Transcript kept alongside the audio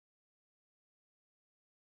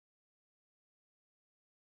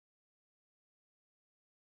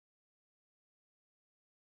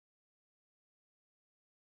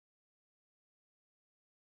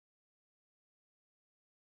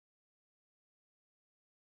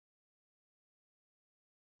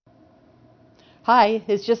Hi,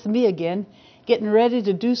 it's just me again, getting ready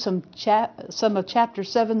to do some of Chapter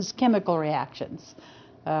 7's chemical reactions.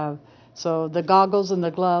 So the goggles and the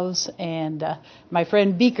gloves, and my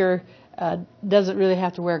friend Beaker doesn't really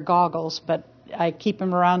have to wear goggles, but I keep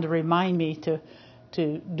him around to remind me to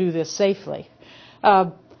do this safely.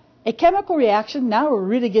 A chemical reaction, now we're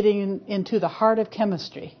really getting into the heart of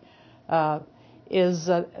chemistry, is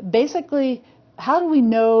basically how do we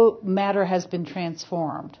know matter has been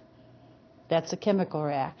transformed? That's a chemical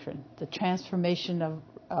reaction, the transformation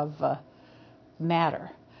of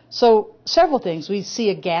matter. So several things. We see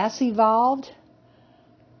a gas evolved,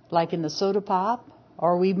 like in the soda pop,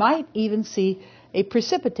 or we might even see a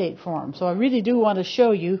precipitate form. So I really do want to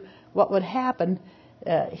show you what would happen.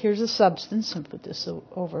 Here's a substance, and put this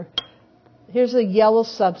over. Here's a yellow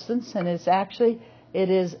substance, and it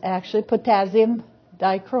is actually potassium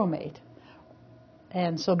dichromate.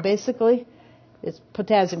 And so basically, it's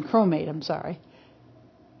potassium chromate,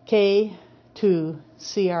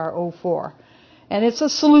 K2CrO4. And it's a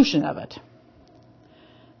solution of it.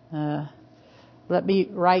 Let me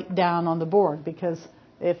write down on the board, because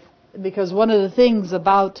one of the things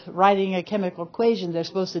about writing a chemical equation, they're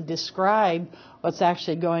supposed to describe what's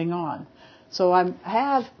actually going on. So I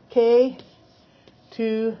have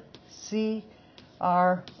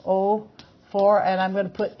K2CrO4, and I'm going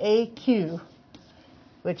to put AQ,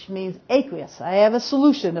 which means aqueous. I have a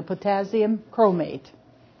solution of potassium chromate.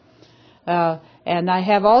 And I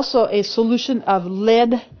have also a solution of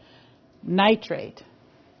lead nitrate,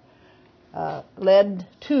 lead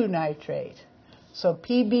 2 nitrate. So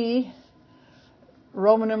Pb,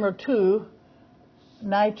 Roman number 2,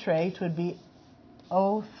 nitrate would be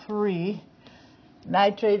O3.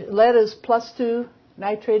 Nitrate, lead is +2,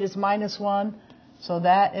 nitrate is -1, so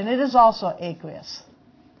that, and it is also aqueous.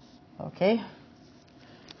 Okay?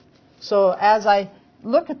 So as I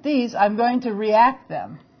look at these, I'm going to react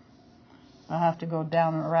them. I'll have to go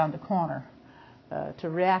down and around the corner to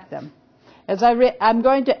react them. As I'm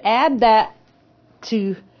going to add that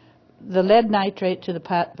to the lead nitrate to the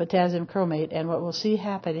potassium chromate, and what we'll see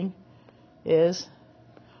happening is,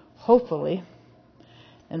 hopefully,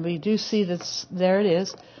 and we do see this, there it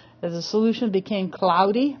is, as the solution became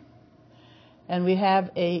cloudy, and we have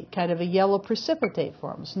a kind of a yellow precipitate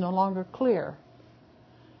form. It's no longer clear.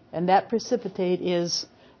 And that precipitate is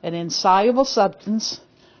an insoluble substance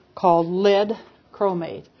called lead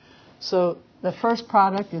chromate. So the first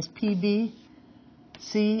product is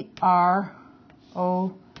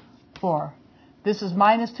PbCrO4. This is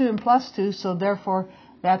 -2 and +2, so therefore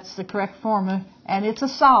that's the correct formula, and it's a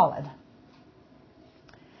solid.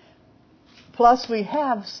 Plus we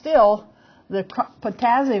have still the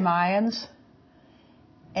potassium ions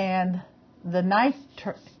and the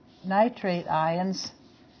nitrate ions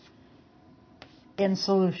in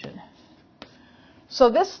solution. So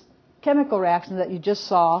this chemical reaction that you just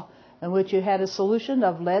saw, in which you had a solution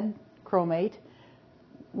of lead chromate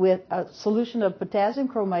with a solution of potassium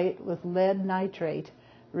chromate with lead nitrate,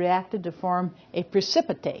 reacted to form a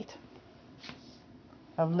precipitate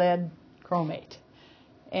of lead chromate.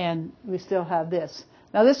 And we still have this.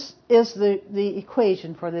 Now this is the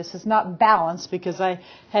equation for this. It's not balanced because I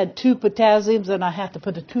had 2 potassiums and I have to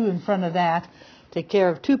put a 2 in front of that, take care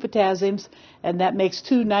of 2 potassiums, and that makes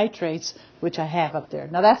 2 nitrates, which I have up there.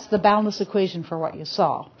 Now that's the balanced equation for what you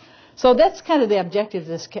saw. So that's kind of the objective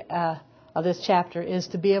of this chapter, is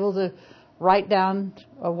to be able to write down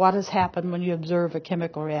what has happened when you observe a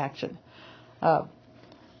chemical reaction.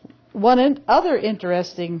 One other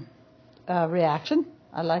interesting reaction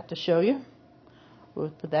I'd like to show you. We'll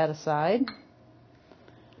put that aside.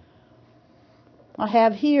 I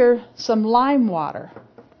have here some lime water.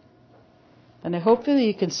 And hopefully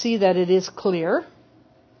you can see that it is clear.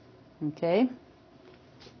 Okay.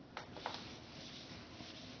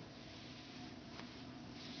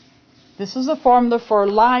 This is a formula for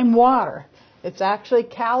lime water. It's actually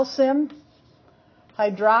calcium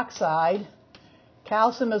hydroxide.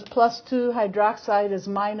 Calcium is +2, hydroxide is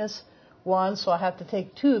 -1, so I have to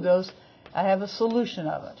take 2 of those. I have a solution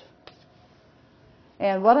of it.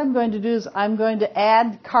 And what I'm going to do is I'm going to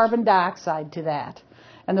add carbon dioxide to that.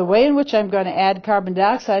 And the way in which I'm going to add carbon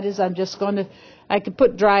dioxide is I'm just going to, I could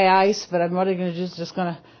put dry ice, but what I'm going to do is just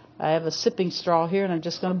going to, I have a sipping straw here, and I'm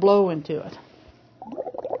just going to blow into it.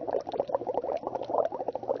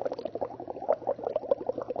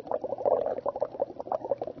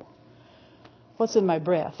 What's in my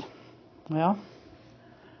breath? Well,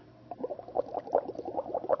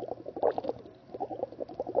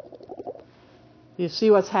 you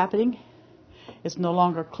see what's happening? It's no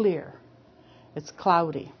longer clear. It's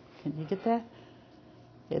cloudy. Can you get that?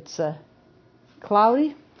 It's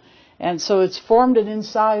cloudy, And so it's formed an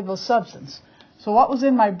insoluble substance. So what was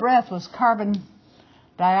in my breath was carbon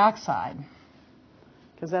dioxide,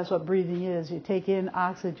 because that's what breathing is. You take in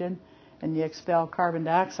oxygen and you expel carbon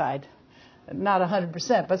dioxide. Not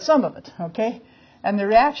 100%, but some of it, okay? And the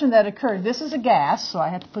reaction that occurred, this is a gas, so I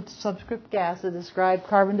had to put the subscript gas to describe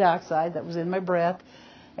carbon dioxide that was in my breath.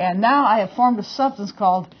 And now I have formed a substance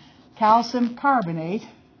called calcium carbonate.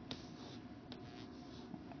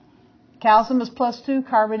 Calcium is +2,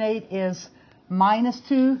 carbonate is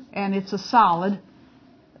 -2, and it's a solid.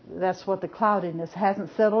 That's what the cloudiness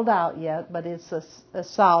hasn't settled out yet, but it's a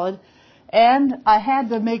solid. And I had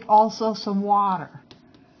to make also some water.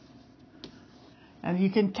 And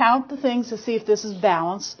you can count the things to see if this is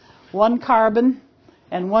balanced. 1 carbon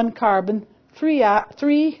and 1 carbon, 4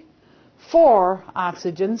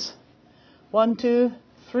 oxygens. 1, 2,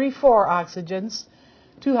 3, 4 oxygens,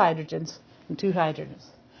 2 hydrogens, and 2 hydrogens.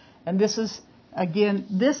 And this is, again,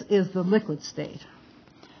 this is the liquid state.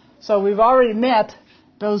 So we've already met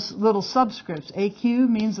those little subscripts. AQ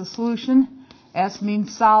means a solution, S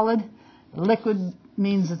means solid, liquid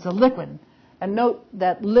means it's a liquid. And note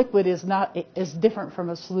that liquid is different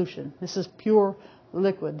from a solution. This is pure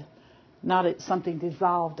liquid, not something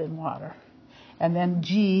dissolved in water. And then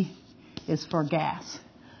G is for gas.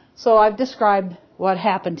 So I've described what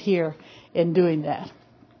happened here in doing that.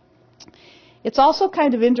 It's also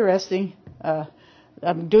kind of interesting.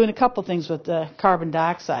 I'm doing a couple things with carbon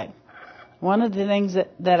dioxide. One of the things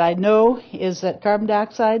that I know is that carbon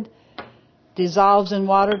dioxide dissolves in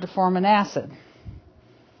water to form an acid.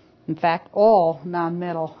 In fact, all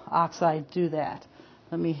nonmetal oxides do that.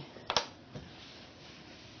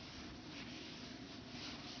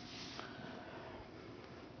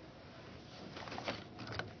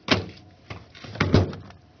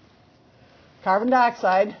 Carbon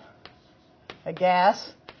dioxide, a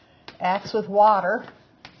gas, acts with water,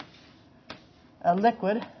 a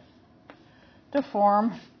liquid, to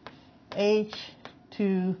form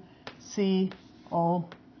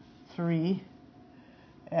H2CO3,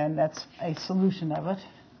 and that's a solution of it.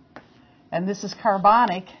 And this is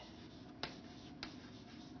carbonic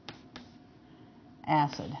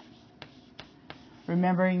acid.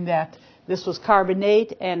 Remembering that this was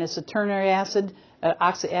carbonate and it's a ternary acid,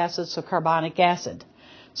 oxalic acid, so carbonic acid.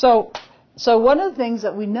 So one of the things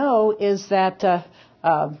that we know is that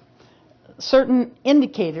certain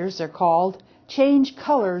indicators, they're called, change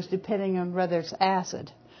colors depending on whether it's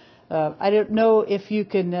acid. I don't know if you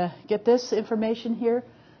can get this information here,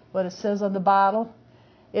 what it says on the bottle.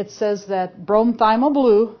 It says that bromethymol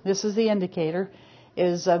blue, this is the indicator,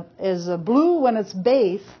 is a blue when it's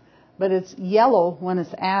base, but it's yellow when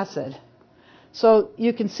it's acid. So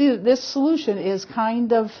you can see that this solution is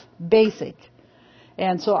kind of basic.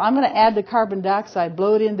 And so I'm going to add the carbon dioxide,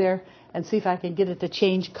 blow it in there, and see if I can get it to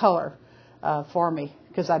change color for me,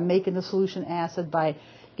 because I'm making the solution acid by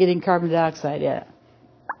getting carbon dioxide in it.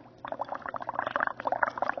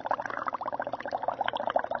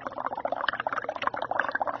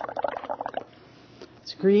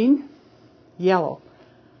 It's green, yellow.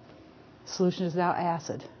 Solution is now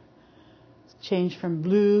acid. It's changed from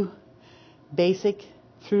blue, basic,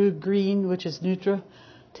 through green, which is neutral,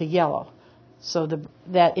 to yellow. So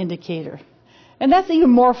that indicator. And that's even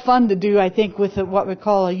more fun to do, I think, with what we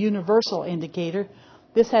call a universal indicator.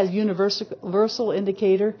 This has universal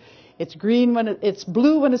indicator. It's green when it's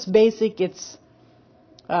blue when it's basic. It's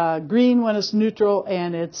green when it's neutral,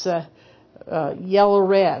 and it's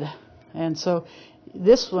yellow-red. And so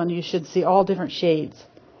this one you should see all different shades.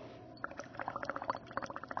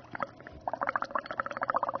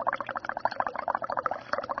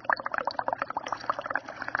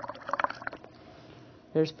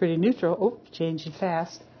 There's pretty neutral. Oh, changing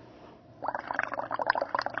fast.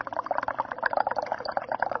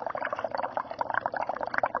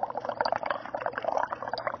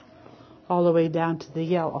 All the way down to the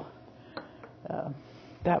yellow.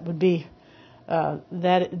 That would be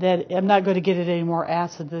that. I'm not going to get it any more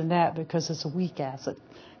acid than that because it's a weak acid,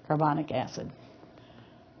 carbonic acid.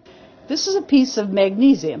 This is a piece of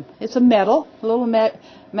magnesium. It's a metal, a little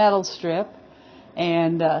metal strip,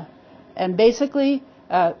 and basically.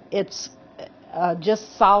 It's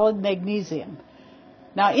just solid magnesium.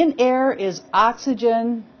 Now in air is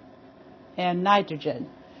oxygen and nitrogen.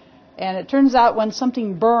 And it turns out when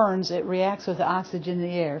something burns, it reacts with the oxygen in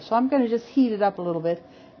the air. So I'm going to just heat it up a little bit,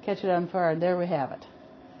 catch it on fire, and there we have it.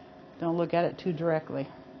 Don't look at it too directly.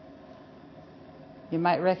 You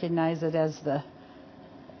might recognize it as the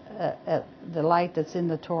light that's in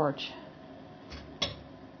the torch.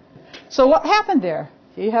 So what happened there?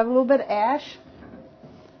 You have a little bit of ash.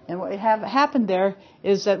 And what happened there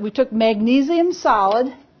is that we took magnesium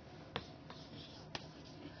solid,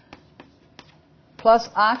 plus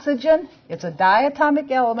oxygen. It's a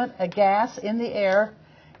diatomic element, a gas in the air,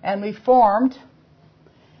 and we formed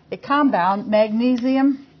a compound,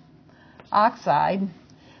 magnesium oxide,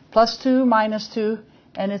 +2, -2,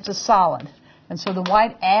 and it's a solid. And so the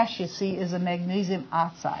white ash you see is a magnesium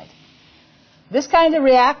oxide. This kind of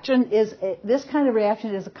reaction is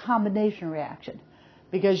a combination reaction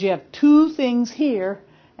because you have two things here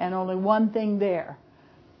and only one thing there.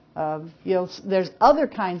 There's other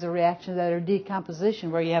kinds of reactions that are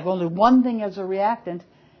decomposition where you have only one thing as a reactant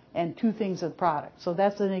and two things as product. So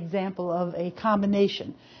that's an example of a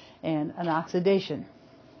combination and an oxidation.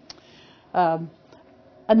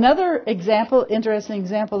 Another example, interesting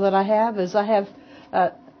example that I have is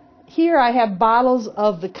here I have bottles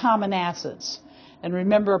of the common acids. And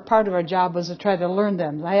remember, a part of our job was to try to learn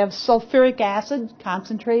them. I have sulfuric acid,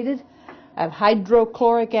 concentrated. I have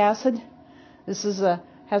hydrochloric acid. This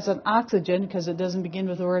has an oxygen because it doesn't begin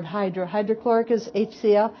with the word hydro. Hydrochloric is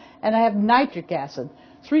HCl. And I have nitric acid,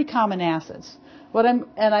 3 common acids. And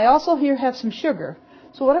I also here have some sugar.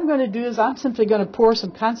 So what I'm going to do is I'm simply going to pour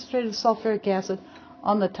some concentrated sulfuric acid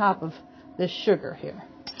on the top of this sugar here.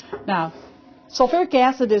 Now, sulfuric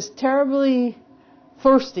acid is terribly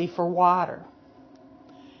thirsty for water.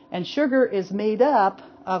 And sugar is made up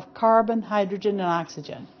of carbon, hydrogen, and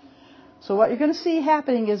oxygen. So what you're going to see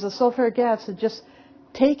happening is the sulfuric acid just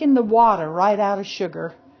taking the water right out of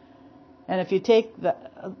sugar. And if you take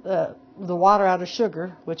the water out of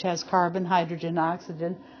sugar, which has carbon, hydrogen, and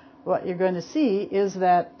oxygen, what you're going to see is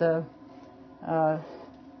that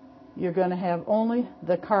you're going to have only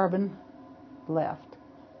the carbon left.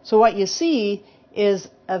 So what you see is,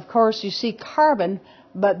 of course, you see carbon,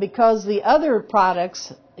 but because the other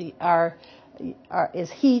products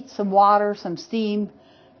is heat, some water, some steam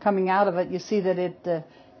coming out of it, you see that it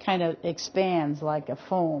kind of expands like a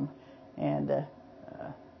foam. And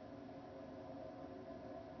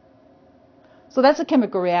so that's a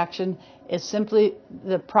chemical reaction. It's simply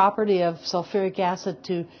the property of sulfuric acid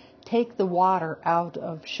to take the water out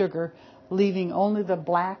of sugar, leaving only the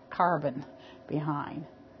black carbon behind.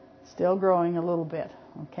 Still growing a little bit,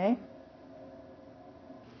 okay?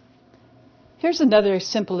 Here's another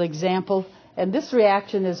simple example, and this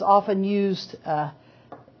reaction is often used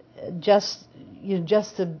just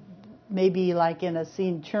to maybe like in a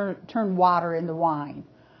scene turn water into wine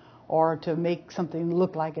or to make something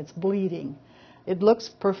look like it's bleeding. It looks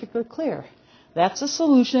perfectly clear. That's a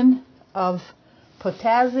solution of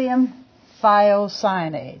potassium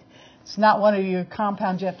thiocyanate. It's not one of your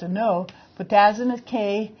compounds you have to know. Potassium is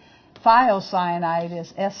K, thiocyanate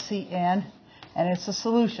is SCN, and it's a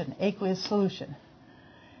solution, aqueous solution.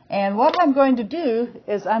 And what I'm going to do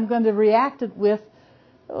is I'm going to react it with,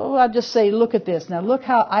 I'll just say, look at this. Now look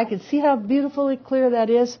how, I can see how beautifully clear that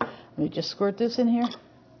is. Let me just squirt this in here.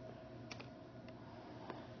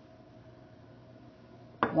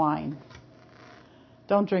 Wine.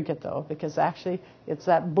 Don't drink it though, because actually it's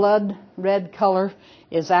that blood red color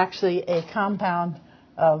is actually a compound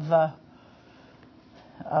of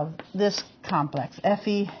this complex,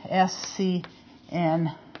 FeSCN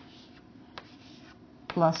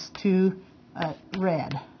plus 2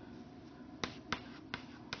 red.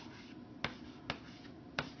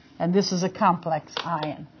 And this is a complex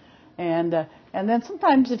ion. And then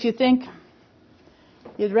sometimes if you think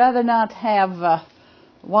you'd rather not have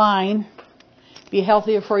wine, be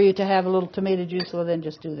healthier for you to have a little tomato juice, well then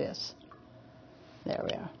just do this. There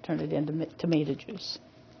we are. Turn it into tomato juice.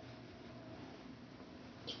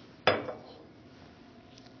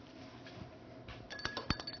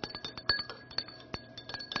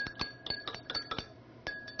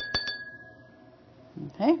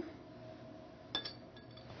 Okay.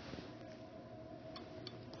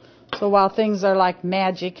 So while things are like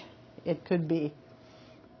magic, it could be.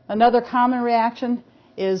 Another common reaction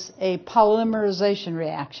is a polymerization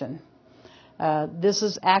reaction. This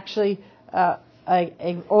is actually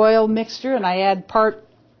an oil mixture, and I add part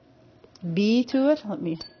B to it. Let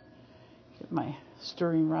me get my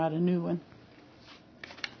stirring rod, a new one.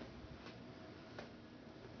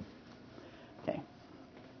 Okay.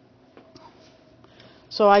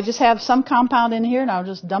 So I just have some compound in here, and I'll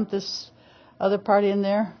just dump this other part in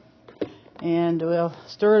there, and we'll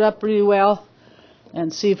stir it up really well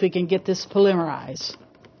and see if we can get this polymerized.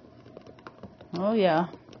 Oh yeah,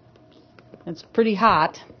 it's pretty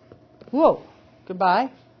hot. Whoa, goodbye.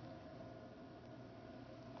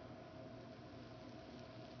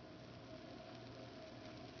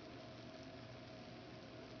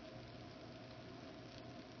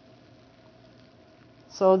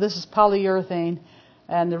 So this is polyurethane,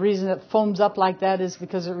 and the reason it foams up like that is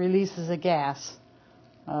because it releases a gas.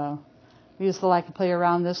 We used to like to play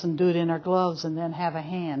around this and do it in our gloves and then have a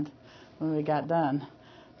hand when we got done.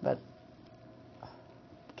 But,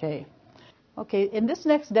 okay. Okay, in this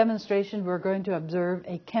next demonstration, we're going to observe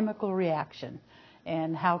a chemical reaction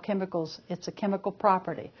and how chemicals, it's a chemical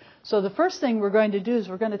property. So the first thing we're going to do is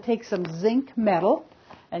we're going to take some zinc metal,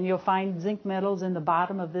 and you'll find zinc metals in the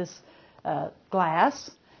bottom of this glass,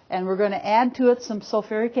 and we're going to add to it some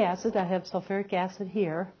sulfuric acid. I have sulfuric acid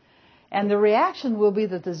here. And the reaction will be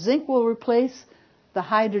that the zinc will replace the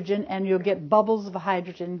hydrogen, and you'll get bubbles of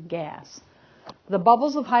hydrogen gas. The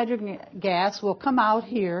bubbles of hydrogen gas will come out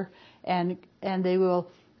here, and they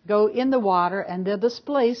will go in the water, and they'll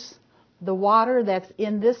displace the water that's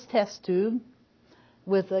in this test tube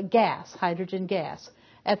with a gas, hydrogen gas.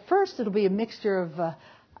 At first, it'll be a mixture of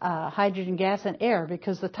hydrogen gas and air,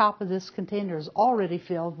 because the top of this container is already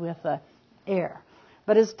filled with air.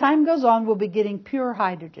 But as time goes on, we'll be getting pure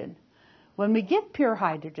hydrogen. When we get pure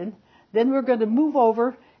hydrogen, then we're going to move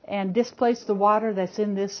over and displace the water that's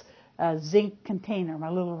in this zinc container, my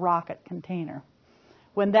little rocket container.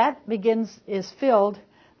 When that is filled,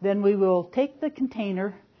 then we will take the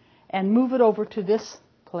container and move it over to this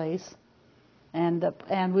place, and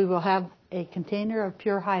we will have a container of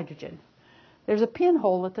pure hydrogen. There's a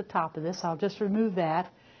pinhole at the top of this. I'll just remove that,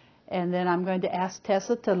 and then I'm going to ask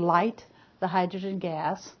Tessa to light the hydrogen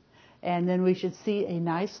gas, and then we should see a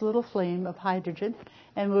nice little flame of hydrogen,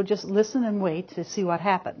 and we'll just listen and wait to see what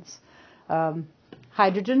happens.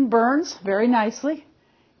 Hydrogen burns very nicely.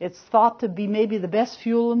 It's thought to be maybe the best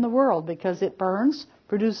fuel in the world because it burns,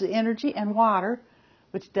 produces energy and water,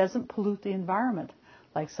 which doesn't pollute the environment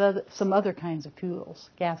like some other kinds of fuels,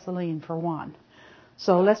 gasoline for one.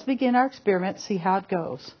 So let's begin our experiment, see how it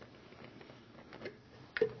goes.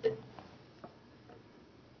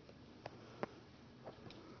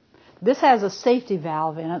 This has a safety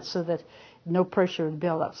valve in it so that no pressure would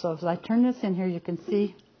build up. So as I turn this in here, you can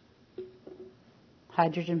see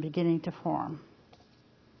hydrogen beginning to form.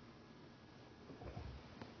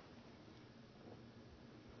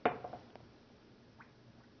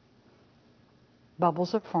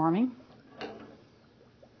 Bubbles are forming.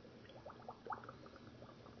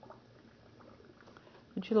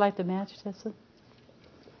 Would you like the match, Tessa?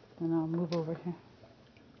 And I'll move over here.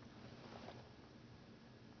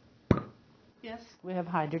 Yes, we have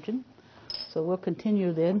hydrogen. So we'll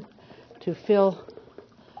continue then to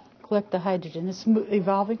collect the hydrogen. It's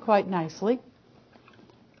evolving quite nicely.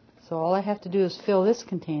 So all I have to do is fill this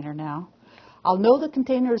container now. I'll know the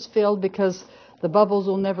container is filled because the bubbles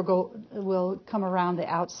will come around the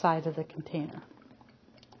outside of the container.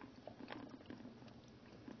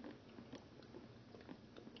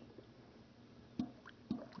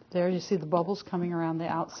 There you see the bubbles coming around the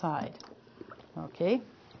outside. Okay.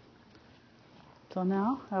 So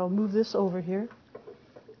now I'll move this over here.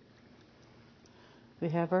 We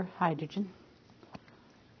have our hydrogen.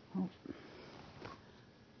 Oh,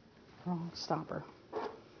 wrong stopper.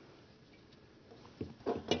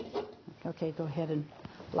 Okay, go ahead and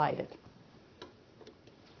light it.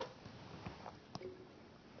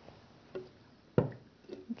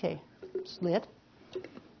 Okay, it's lit.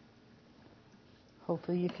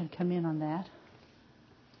 Hopefully you can come in on that.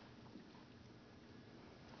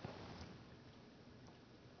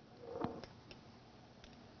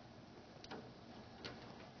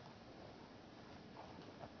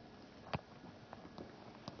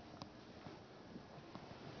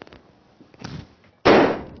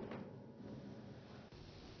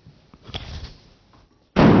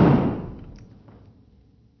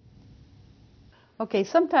 Okay,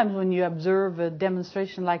 sometimes when you observe a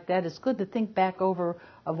demonstration like that, it's good to think back over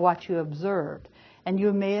of what you observed. And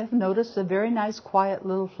you may have noticed a very nice quiet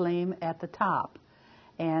little flame at the top.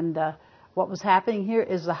 And what was happening here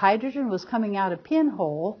is the hydrogen was coming out a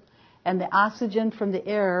pinhole, and the oxygen from the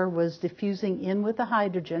air was diffusing in with the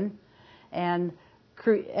hydrogen, and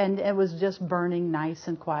it was just burning nice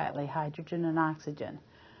and quietly, hydrogen and oxygen.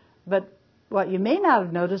 But what you may not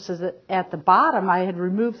have noticed is that at the bottom I had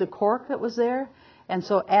removed the cork that was there. And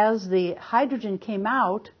so as the hydrogen came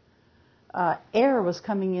out, air was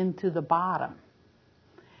coming into the bottom.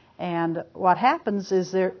 And what happens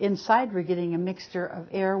is inside we're getting a mixture of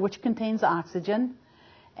air, which contains oxygen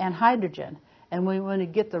and hydrogen. And when we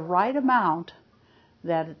get the right amount,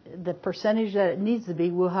 that the percentage that it needs to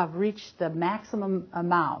be, we'll have reached the maximum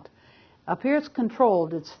amount. Up here it's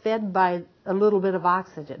controlled. It's fed by a little bit of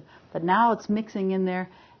oxygen. But now it's mixing in there.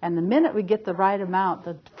 And the minute we get the right amount,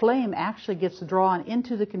 the flame actually gets drawn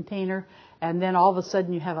into the container, and then all of a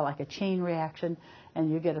sudden you have like a chain reaction,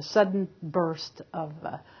 and you get a sudden burst of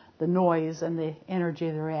the noise and the energy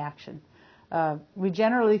of the reaction. We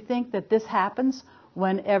generally think that this happens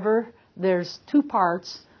whenever there's 2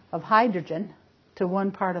 parts of hydrogen to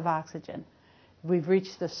 1 part of oxygen. We've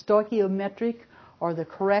reached the stoichiometric, or the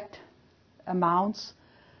correct amounts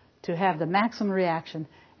to have the maximum reaction,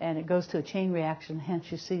 and it goes to a chain reaction,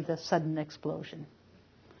 hence you see the sudden explosion.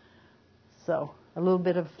 So a little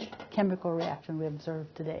bit of chemical reaction we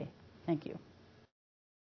observed today. Thank you.